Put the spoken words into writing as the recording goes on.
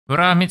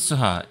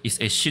Kuramitsuha is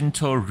a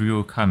Shinto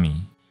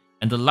Ryukami,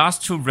 and the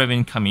last two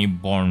Raven Kami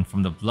born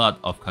from the blood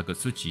of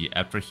Kagutsuchi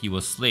after he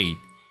was slain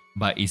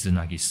by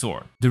Izunagi's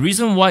sword. The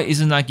reason why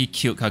Izunagi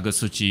killed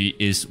Kagutsuchi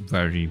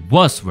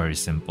was very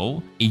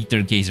simple.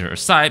 Aether Gazer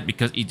aside,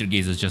 because Aether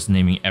Gazer is just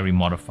naming every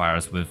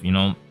modifiers with,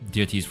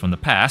 deities from the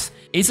past.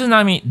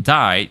 Izunami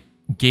died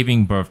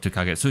giving birth to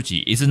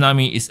Kagutsuchi.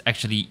 Izunami is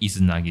actually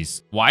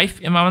Izunagi's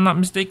wife, if I'm not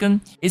mistaken.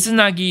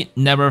 Izunagi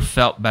never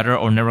felt better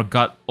or never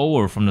got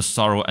over from the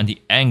sorrow and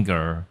the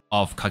anger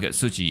of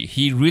Kagutsuchi.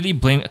 He really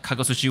blamed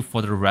Kagutsuchi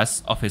for the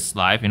rest of his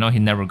life. He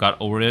never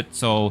got over it.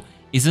 So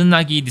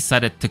Izunagi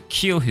decided to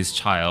kill his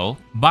child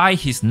by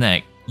his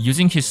neck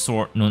using his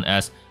sword known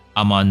as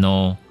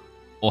Amano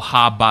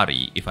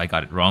Ohabari. If I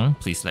got it wrong,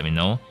 please let me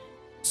know.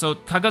 So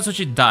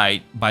Kagutsuchi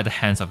died by the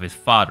hands of his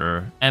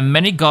father, and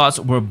many gods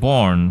were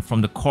born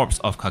from the corpse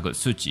of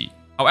Kagutsuchi.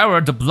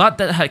 However, the blood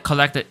that had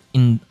collected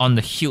on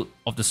the hilt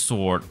of the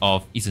sword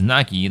of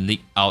Izunagi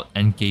leaked out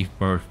and gave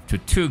birth to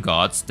two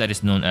gods that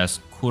is known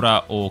as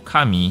Kura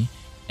Okami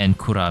and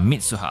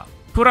Kuramitsuha.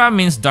 Kura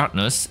means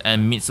darkness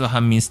and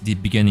Mitsuha means the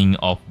beginning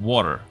of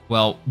water.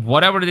 Well,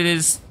 whatever it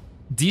is,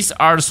 these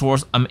are the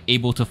sources I'm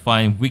able to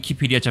find.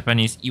 Wikipedia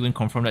Japanese even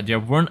confirmed that there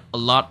weren't a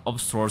lot of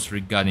sources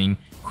regarding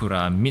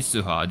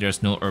Kuramitsuha.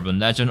 There's no urban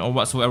legend or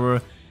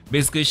whatsoever.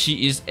 Basically,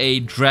 she is a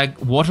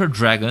water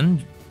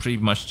dragon, pretty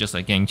much just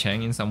like Gang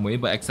Chang in some way,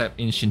 but except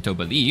in Shinto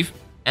belief.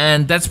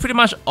 And that's pretty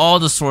much all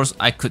the source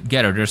I could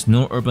gather. There's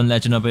no urban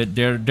legend of it.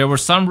 There were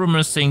some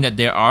rumors saying that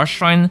there are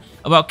shrines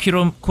about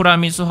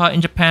Kuramitsuha in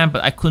Japan,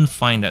 but I couldn't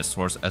find that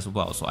source as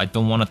well. So I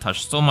don't want to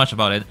touch so much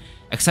about it,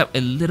 except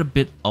a little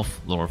bit of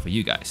lore for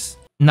you guys.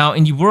 Now,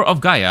 in the world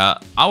of Gaia,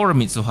 our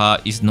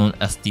Mitsuha is known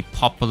as the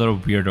popular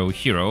weirdo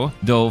hero,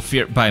 though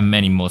feared by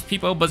most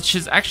people, but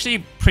she's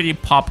actually pretty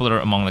popular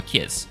among the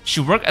kids. She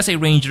worked as a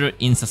ranger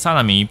in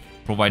Sasanami,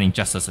 providing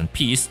justice and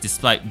peace.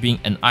 Despite being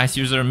an ice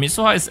user,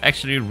 Mitsuha is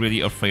actually really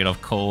afraid of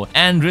cold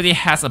and really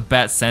has a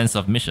bad sense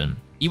of mission.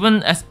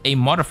 Even as a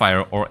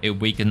modifier or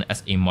awakened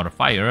as a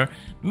modifier,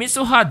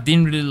 Mitsuha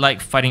didn't really like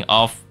fighting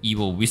off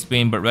evil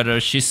Wisbane, but rather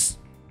she's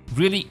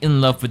really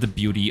in love with the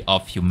beauty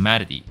of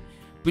humanity,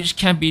 which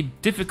can be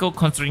difficult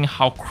considering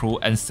how cruel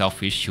and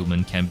selfish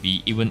human can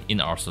be even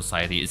in our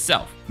society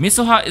itself.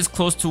 Mitsuha is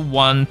close to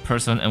one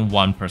person and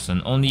one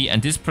person only,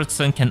 and this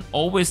person can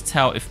always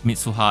tell if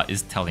Mitsuha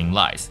is telling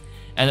lies.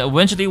 And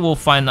eventually we'll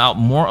find out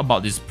more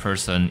about this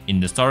person in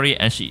the story,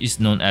 and she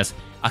is known as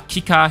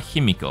Akika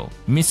Himiko,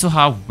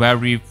 Mitsuha's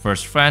very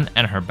first friend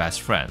and her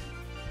best friend.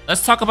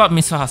 Let's talk about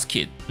Mitsuha's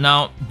kit.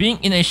 Now, being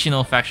in a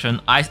Shino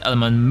faction, Ice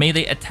Element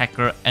melee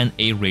attacker and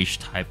a rage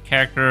type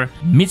character,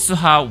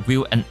 Mitsuha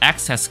wields an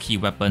access key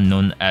weapon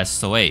known as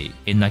Soei,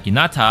 a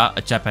Naginata,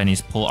 a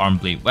Japanese polearm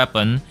blade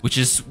weapon, which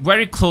is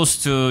very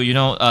close to,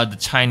 the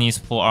Chinese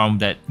polearm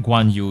that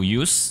Guan Yu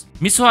used.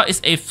 Mitsuha is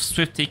a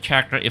swifty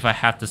character if I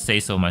have to say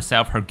so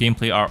myself. Her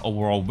gameplay are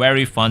overall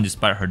very fun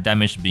despite her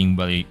damage being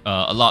really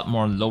a lot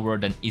more lower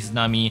than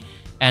Izunami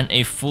and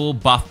a full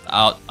buffed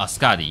out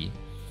Ascadi.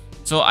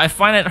 So I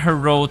find that her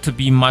role to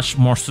be much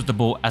more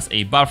suitable as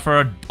a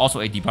buffer, also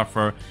a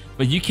debuffer,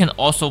 but you can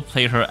also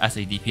play her as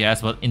a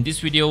DPS, but in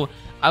this video,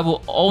 I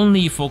will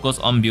only focus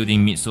on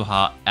building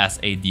Mitsuha as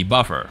a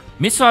debuffer.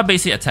 Mitsuha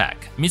basic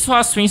attack.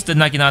 Mitsuha swings the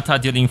Naginata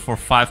dealing for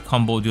 5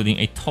 combo, dealing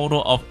a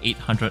total of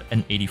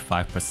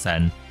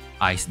 885%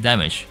 ice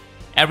damage.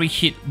 Every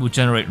hit will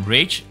generate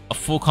rage. A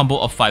full combo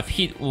of 5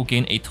 hit will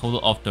gain a total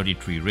of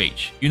 33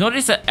 rage. You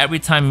notice that every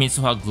time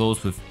Mitsuha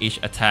glows with each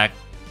attack,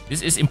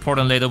 this is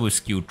important later with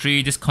skill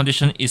 3. This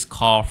condition is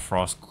called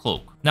Frost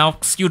Cloak. Now,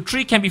 skill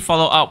 3 can be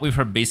followed up with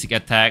her basic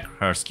attack,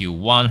 her skill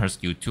 1, her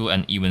skill 2,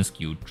 and even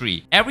skill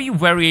 3. Every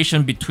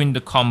variation between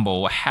the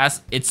combo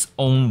has its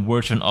own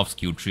version of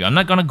skill 3. I'm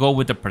not gonna go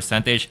with the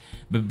percentage,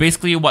 but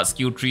basically what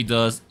skill 3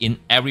 does in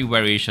every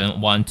variation,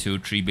 1, 2,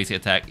 3 basic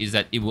attack, is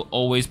that it will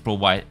always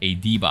provide a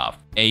debuff,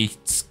 a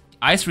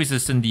ice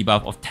resistant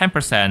debuff of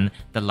 10%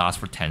 that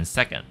lasts for 10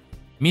 seconds.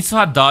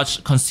 Mitsuha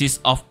dodge consists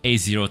of a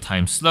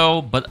 0-time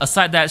slow, but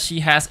aside that,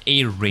 she has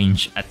a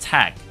range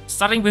attack.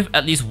 Starting with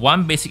at least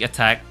one basic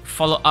attack,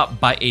 followed up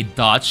by a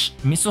dodge,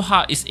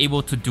 Mitsuha is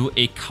able to do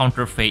a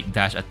counter fate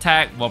dash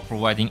attack while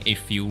providing a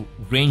few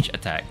range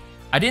attack.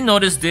 I didn't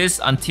notice this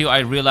until I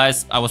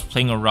realized I was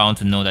playing around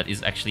to know that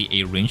it's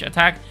actually a range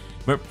attack,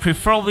 but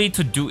preferably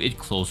to do it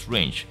close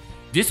range.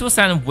 This will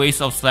send waves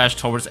of slash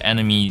towards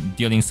enemy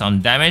dealing some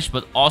damage,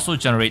 but also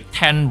generate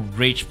 10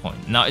 rage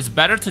points. Now it's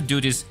better to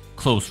do this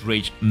close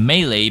range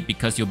melee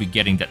because you'll be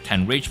getting that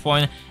 10 rage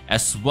point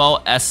as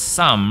well as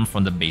some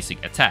from the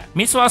basic attack.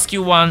 Mitsuha's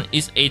skill 1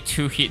 is a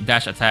 2-hit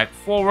dash attack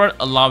forward,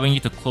 allowing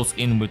you to close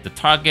in with the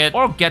target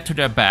or get to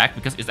their back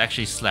because it's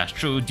actually slash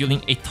through,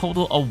 dealing a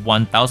total of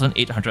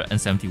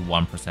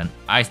 1871%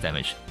 ice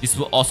damage. This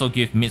will also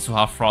give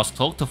Mitsuha Frost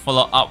Cloak to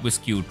follow up with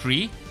skill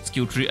 3.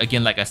 Skill 3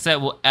 again, like I said,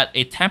 will add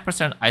a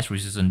 10% ice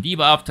resistant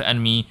debuff to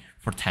enemy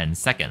for 10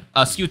 seconds.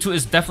 Skill 2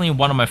 is definitely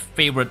one of my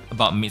favorite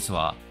about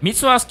Mitsuha.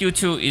 Mitsuha's skill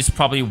 2 is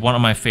probably one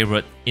of my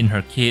favorite in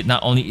her kit.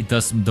 Not only it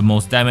does the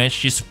most damage,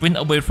 she sprints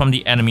away from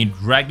the enemy,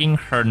 dragging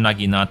her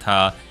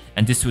Naginata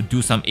and this will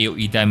do some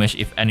AoE damage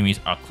if enemies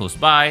are close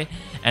by.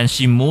 And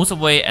she moves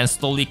away and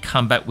slowly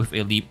comes back with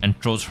a leap and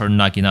throws her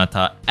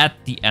Naginata at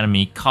the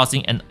enemy,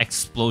 causing an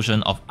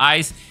explosion of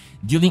ice,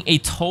 dealing a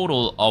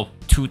total of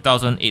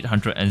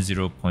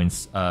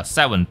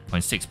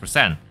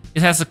 2,807.6%.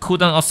 It has a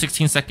cooldown of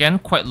 16 seconds,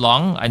 quite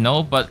long, I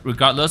know, but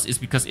regardless, it's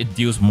because it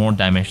deals more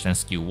damage than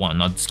skill 1.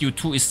 Now, skill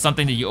 2 is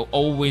something that you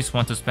always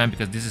want to spam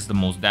because this is the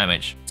most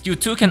damage. Skill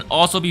 2 can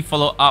also be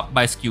followed up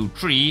by skill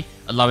 3,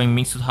 allowing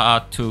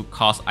Mitsuha to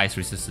cause ice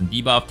resistant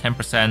debuff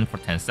 10% for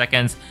 10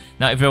 seconds.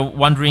 Now, if you're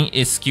wondering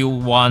is skill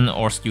 1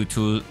 or skill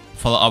 2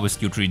 follow up with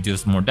skill 3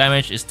 deals more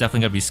damage, it's definitely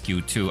gonna be skill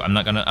 2. I'm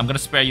gonna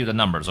spare you the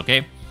numbers,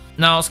 okay?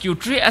 Now, skill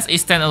 3 as a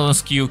standalone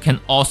skill can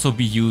also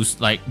be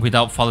used like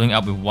without following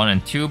up with 1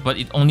 and 2, but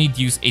it only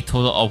deals a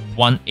total of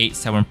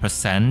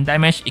 187%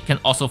 damage. It can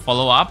also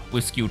follow up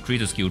with skill 3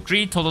 to skill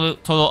 3,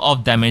 total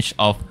of damage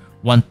of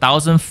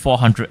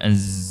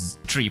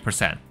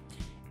 1403%.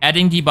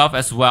 Adding debuff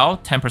as well,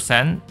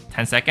 10%,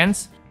 10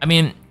 seconds. I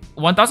mean,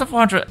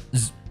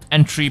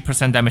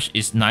 1403% damage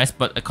is nice,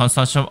 but a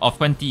consumption of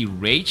 20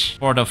 rage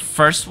for the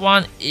first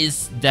one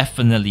is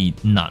definitely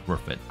not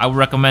worth it. I would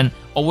recommend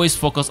always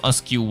focus on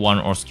skill 1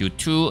 or skill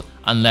 2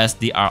 unless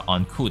they are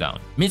on cooldown.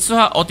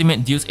 Mitsuha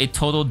ultimate deals a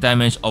total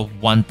damage of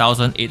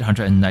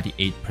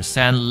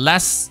 1898%,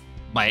 less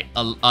by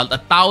a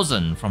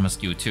 1,000 from a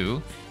skill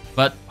 2.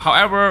 But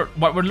however,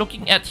 what we're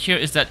looking at here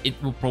is that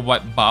it will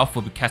provide buff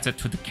will be casted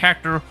to the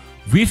character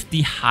with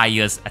the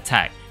highest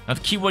attack. Now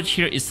the keyword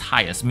here is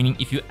highest, meaning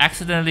if you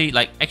accidentally,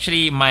 like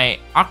actually my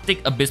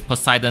Arctic Abyss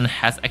Poseidon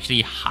has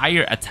actually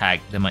higher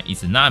attack than my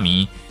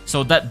Izanami,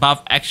 so that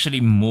buff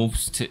actually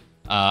moves to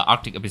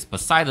Arctic Abyss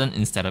Poseidon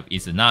instead of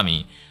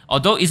Izanami.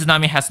 Although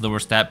Izanami has lower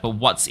stat, but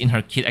what's in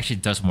her kit actually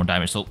does more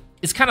damage, so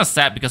it's kind of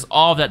sad because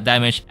all of that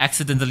damage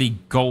accidentally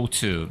go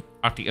to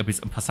Arctic Abyss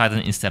Poseidon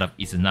instead of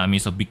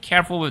Izanami. So be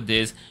careful with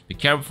this, be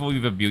careful with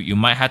your build. You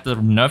might have to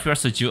nerf your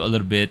Seju a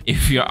little bit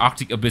if your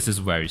Arctic Abyss is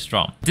very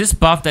strong. This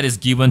buff that is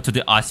given to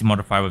the IC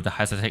modifier with the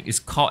highest attack is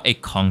called a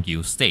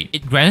Kongyu state.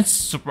 It grants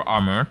super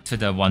armor to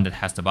the one that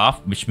has the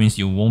buff, which means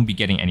you won't be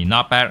getting any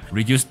knockback,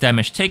 reduce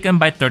damage taken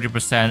by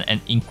 30%,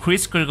 and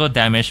increase critical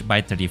damage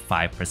by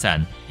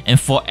 35%. And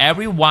for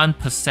every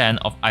 1%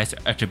 of ice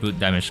attribute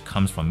damage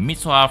comes from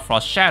Mitsuha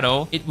Frost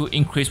Shadow, it will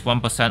increase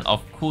 1%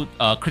 of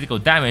critical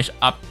damage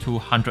up to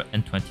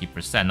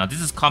 120%. Now this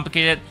is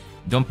complicated,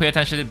 don't pay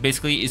attention.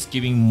 Basically, it's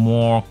giving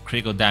more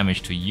critical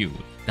damage to you,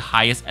 the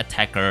highest ice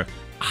attacker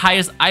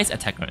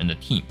in the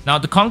team. Now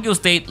the Kongyu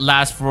state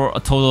lasts for a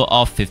total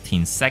of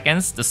 15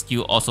 seconds. The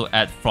skill also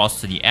adds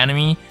frost to the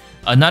enemy.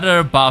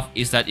 Another buff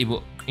is that it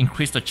will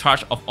increase the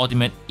charge of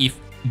ultimate if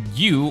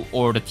you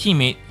or the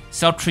teammate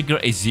self-trigger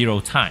a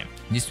 0 time.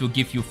 This will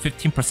give you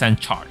 15%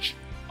 charge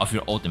of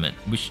your ultimate,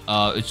 which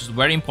is just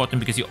very important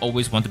because you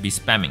always want to be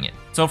spamming it.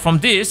 So from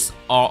this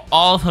or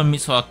all of her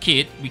Mitsuha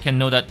kit, we can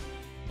know that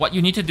what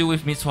you need to do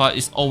with Mitsuha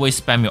is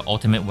always spam your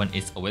ultimate when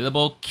it's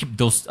available. Keep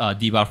those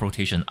debuff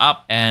rotation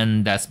up,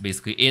 and that's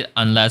basically it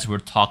unless we're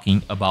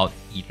talking about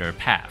Aether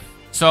path.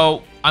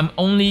 So I'm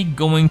only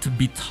going to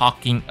be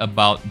talking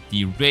about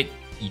the red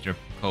Aether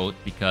code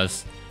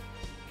because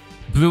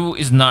Blue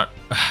is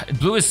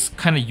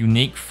kind of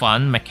unique,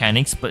 fun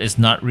mechanics, but it's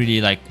not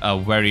really like a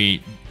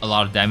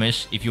lot of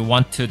damage. If you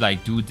want to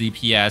like do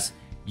DPS,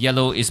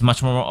 yellow is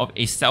much more of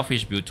a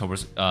selfish build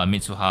towards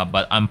Mitsuha,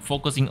 but I'm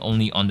focusing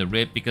only on the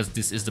red because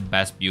this is the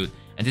best build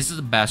and this is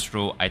the best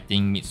role I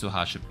think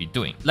Mitsuha should be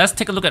doing. Let's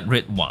take a look at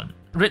red 1.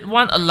 Red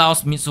 1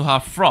 allows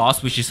Mitsuha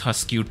Frost, which is her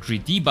skill 3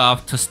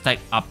 debuff, to stack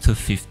up to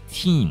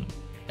 15.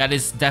 That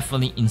is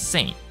definitely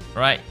insane.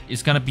 Right,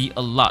 it's gonna be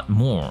a lot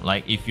more.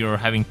 Like if you're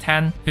having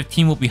 10,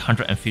 15 will be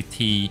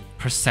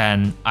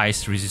 150%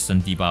 ice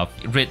resistant debuff.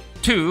 Red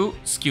 2,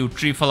 skill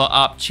 3 follow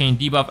up chain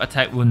debuff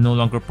attack will no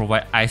longer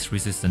provide ice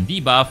resistant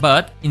debuff,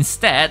 but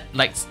instead,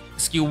 like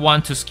skill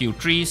 1 to skill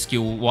 3,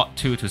 skill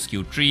 2 to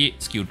skill 3,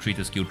 skill 3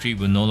 to skill 3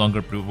 will no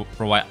longer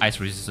provide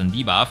ice resistant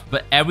debuff.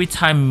 But every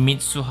time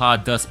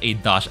Mitsuha does a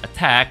dodge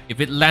attack,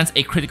 if it lands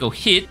a critical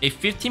hit, a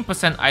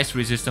 15% ice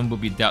resistance will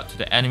be dealt to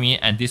the enemy,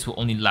 and this will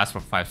only last for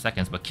 5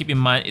 seconds. But keep in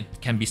mind, it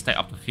can be stacked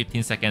up to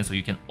 15 seconds, so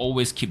you can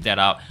always keep that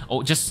out.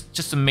 Oh,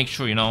 just to make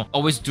sure, you know,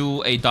 always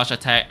do a dodge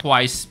attack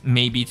twice,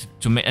 maybe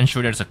to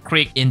ensure there's a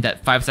crit in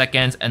that 5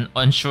 seconds, and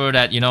ensure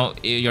that, you know,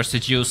 your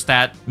Sigil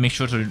stat, make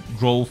sure to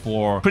roll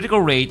for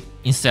critical rate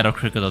instead of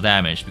critical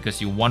damage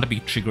because you want to be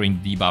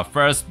triggering debuff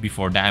first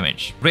before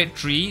damage. Red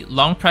 3,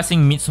 long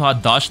pressing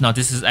Mitsuha dodge. Now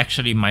this is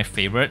actually my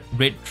favorite.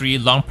 Red 3,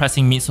 long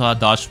pressing Mitsuha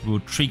dodge will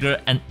trigger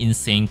an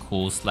insane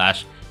cool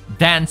 /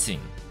 dancing,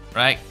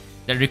 right?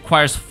 That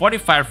requires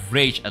 45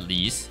 rage at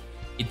least.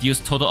 It deals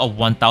total of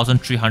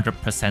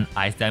 1300%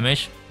 ice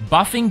damage,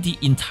 buffing the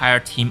entire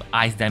team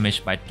ice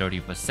damage by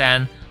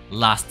 30%,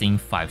 lasting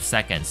 5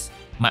 seconds.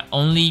 My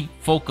only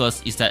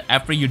focus is that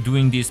after you're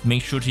doing this,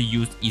 make sure to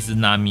use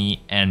Izanami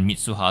and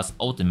Mitsuha's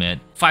ultimate.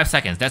 5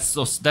 seconds,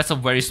 that's a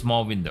very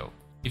small window.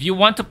 If you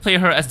want to play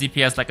her as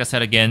DPS, like I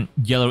said again,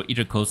 yellow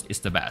Aether codes is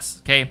the best,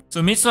 okay?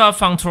 So Mitsuha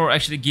Fangtor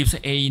actually gives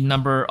a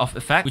number of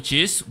effect, which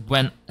is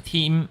when a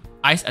team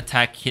Ice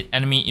attack hit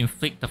enemy,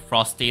 inflict the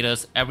frost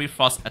status. Every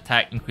frost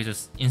attack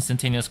increases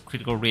instantaneous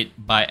critical rate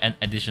by an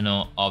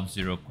additional of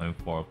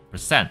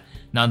 0.4%.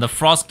 Now the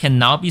frost can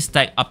now be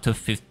stacked up to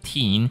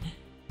 15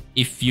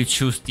 if you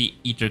choose the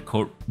Aether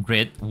code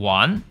grid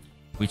 1,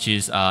 which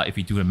is, if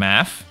you do the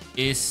math,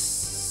 is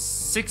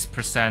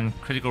 6%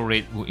 critical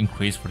rate will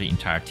increase for the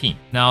entire team.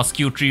 Now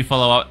skill 3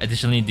 follow-up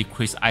additionally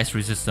decrease ice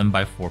resistance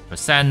by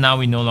 4%. Now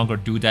we no longer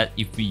do that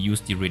if we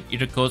use the red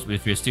Aether codes, but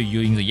if you're still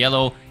using the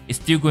yellow, it's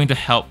still going to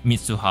help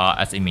Mitsuha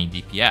as a main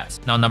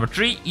DPS. Now number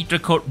 3, Aether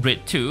code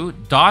red 2,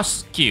 dodge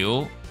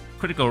skill,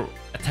 critical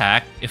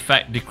attack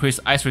effect decrease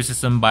ice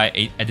resistance by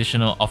an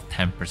additional of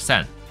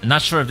 10%. I'm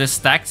not sure if this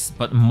stacks,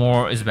 but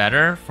more is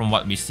better from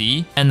what we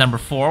see. And number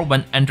 4,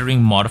 when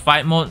entering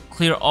modified mode,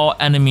 clear all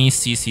enemy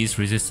CC's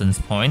resistance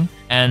point.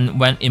 And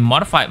when in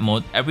modified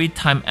mode, every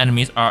time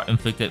enemies are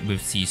inflicted with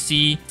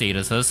CC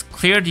statuses,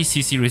 clear the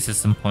CC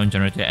resistance point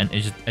generated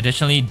and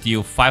additionally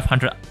deal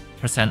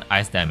 500%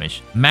 ice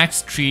damage.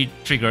 Max 3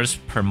 triggers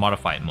per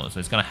modified mode,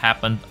 so it's gonna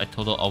happen a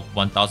total of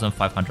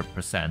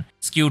 1500%.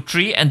 Skill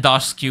 3 and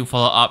dodge skill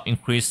follow up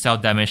increase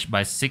self damage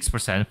by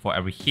 6% for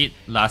every hit,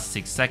 last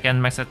 6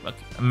 seconds,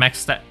 max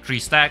stat 3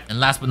 stack. And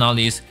last but not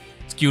least,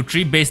 skill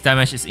 3 base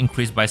damage is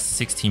increased by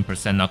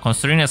 16%. Now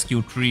considering that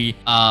skill 3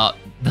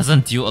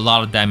 doesn't deal a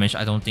lot of damage,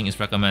 I don't think it's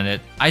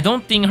recommended. I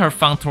don't think her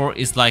Functor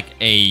is like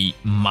a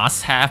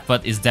must have,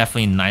 but it's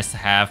definitely nice to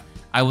have.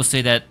 I would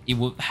say that it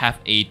would have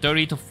a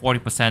 30 to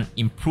 40%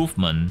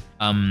 improvement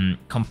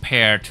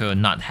compared to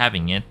not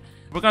having it.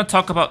 We're gonna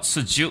talk about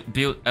Sejude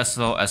build as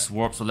well as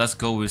Warp, so let's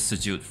go with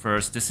Sejude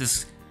first. This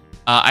is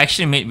I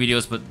actually made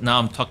videos, but now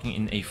I'm talking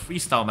in a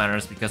freestyle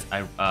manner because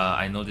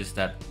I noticed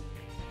that.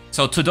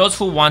 So to those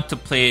who want to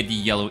play the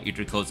yellow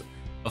Aether codes,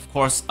 of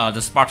course,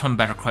 the Spartan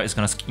Battle Cry is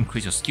gonna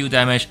increase your skill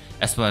damage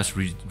as well as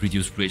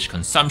reduce rage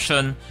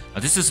consumption.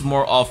 This is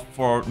more of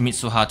for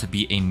Mitsuha to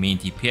be a main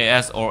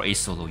DPS or a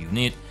solo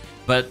unit.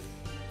 But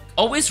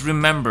always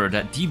remember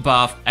that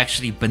debuff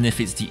actually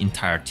benefits the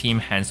entire team,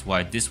 hence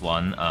why this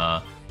one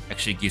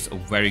actually gives a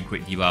very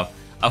great debuff.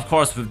 Of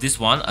course, with this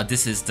one,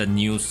 this is the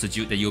new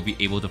Sejude that you'll be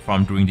able to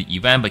farm during the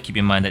event, but keep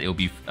in mind that you'll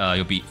be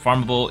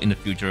farmable in the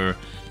future,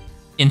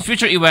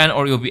 event,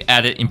 or you'll be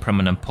added in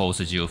permanent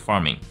post Sejude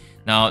farming.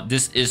 Now,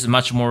 this is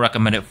much more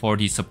recommended for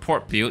the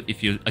support build.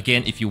 If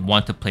you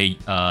want to play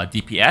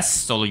DPS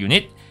solo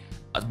unit,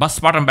 but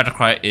Spartan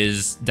Battlecry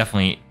is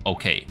definitely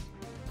okay.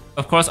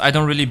 Of course, I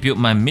don't really build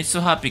my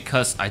Mitsuha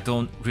because I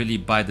don't really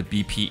buy the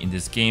BP in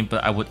this game,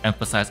 but I would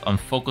emphasize on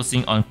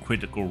focusing on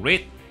critical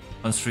rate,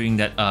 considering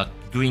that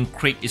doing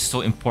crit is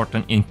so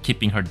important in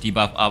keeping her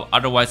debuff up.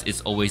 Otherwise, it's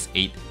always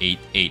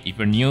 8-8-8. If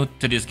you're new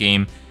to this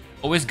game,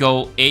 always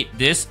go 8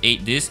 this,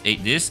 8 this,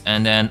 8 this,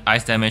 and then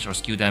ice damage or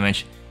skill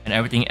damage, and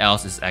everything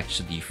else is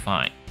actually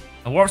fine.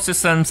 The warp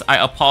systems, I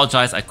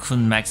apologize, I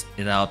couldn't max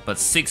it out, but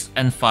 6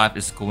 and 5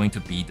 is going to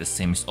be the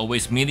same. It's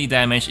always melee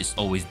damage, it's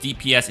always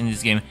DPS in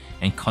this game,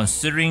 and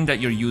considering that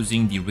you're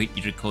using the Red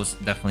Aether codes,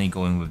 definitely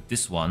going with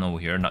this one over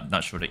here,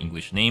 not sure the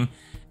English name.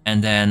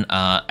 And then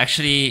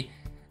actually,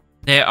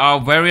 there are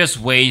various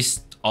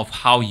ways of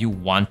how you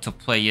want to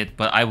play it,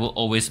 but I will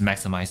always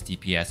maximize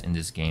DPS in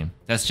this game.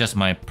 That's just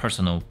my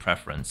personal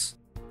preference.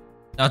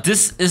 Now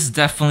this is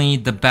definitely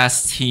the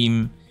best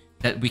team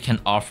that we can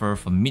offer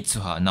for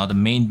Mitsuha. Now the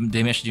main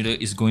damage dealer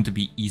is going to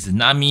be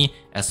Izanami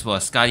as well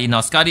as Skadi.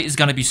 Now Skadi is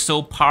gonna be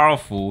so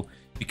powerful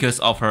because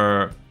of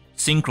her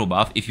synchro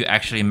buff. If you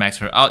actually max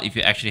her out, if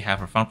you actually have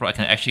her Functor, I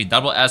can actually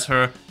double as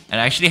her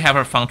and actually have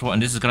her Functor,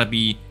 and this is gonna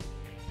be,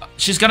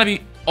 she's gonna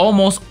be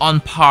almost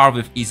on par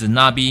with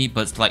Izanami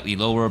but slightly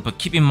lower. But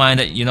keep in mind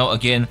that, you know,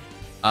 again,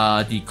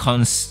 the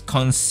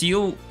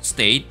conceal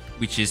state,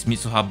 which is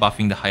Mitsuha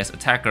buffing the highest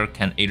attacker,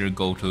 can either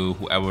go to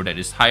whoever that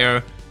is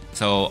higher.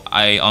 So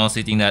I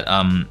honestly think that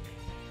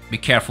be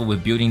careful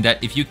with building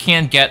that. If you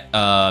can't get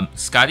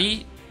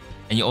Skadi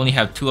and you only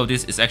have 2 of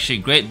this, it's actually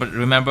great. But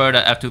remember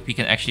that F2P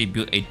can actually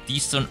build a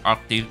decent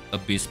Arctic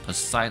Abyss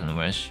Poseidon.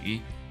 Where is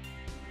she?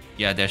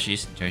 Yeah, there she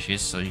is. There she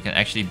is. So you can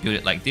actually build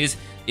it like this.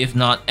 If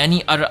not,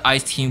 any other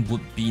ice team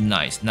would be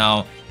nice.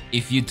 Now,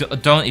 if you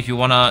if you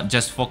wanna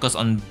just focus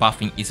on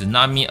buffing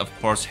Izanami, of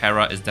course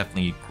Hera is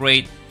definitely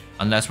great.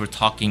 Unless we're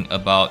talking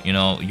about, you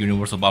know,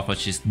 universal buff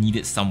which is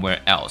needed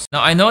somewhere else.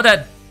 Now I know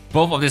that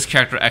both of these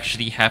characters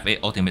actually have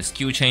a ultimate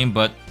skill chain,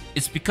 but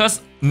it's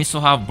because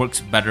Mitsuha works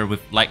better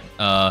with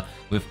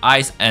with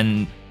ice,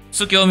 and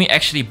Tsukiyomi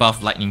actually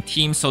buff lightning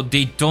team, so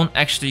they don't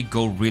actually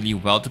go really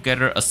well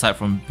together aside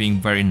from being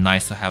very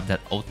nice to have that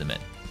ultimate.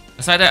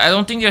 Aside that, I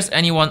don't think there's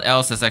anyone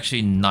else that's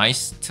actually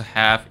nice to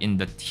have in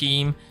the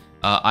team.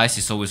 Ice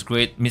is always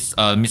great.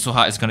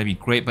 Mitsuha is gonna be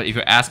great, but if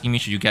you're asking me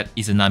should you get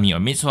Izanami or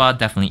Mitsuha,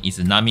 definitely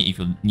Izanami if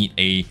you need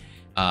a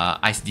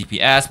ice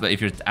DPS. But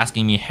if you're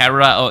asking me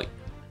Hera or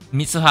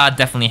Mitsuha,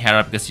 definitely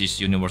Hera because she's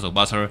universal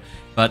buster.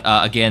 But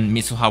again,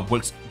 Mitsuha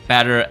works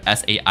better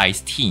as a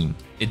ice team.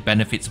 It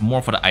benefits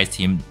more for the ice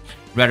team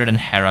rather than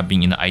Hera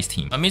being in the ice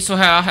team.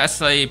 Mitsuha has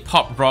a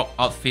pop rock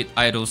outfit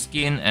idol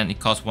skin and it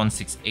costs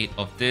 168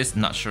 of this.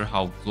 Not sure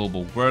how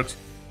global works.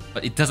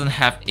 but it doesn't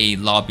have a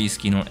lobby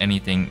skin or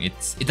anything. It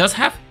does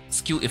have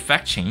skill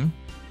effect chain.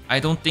 I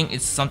don't think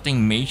it's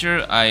something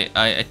major.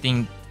 I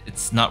think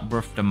it's not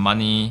worth the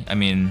money. I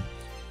mean,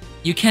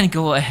 you can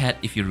go ahead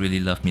if you really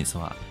love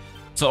Mitsuha.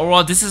 So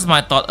overall, this is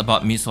my thought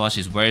about Mitsuha.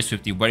 She's very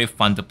swifty, very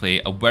fun to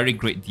play, a very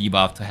great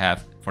debuff to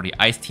have for the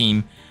ice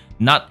team.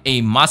 Not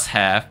a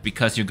must-have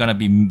because you're gonna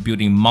be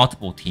building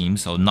multiple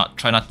teams, so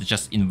try not to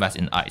just invest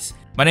in ice.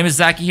 My name is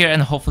Zackie here,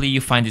 and hopefully you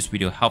find this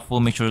video helpful.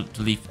 Make sure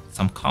to leave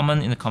some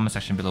comment in the comment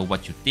section below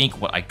what you think,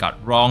 what I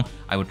got wrong.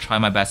 I will try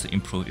my best to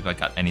improve if I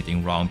got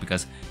anything wrong,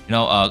 because you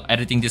know,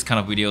 editing this kind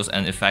of videos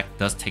and effect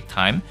does take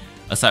time.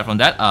 Aside from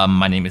that,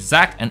 my name is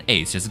Zach, and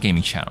it's just a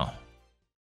gaming channel.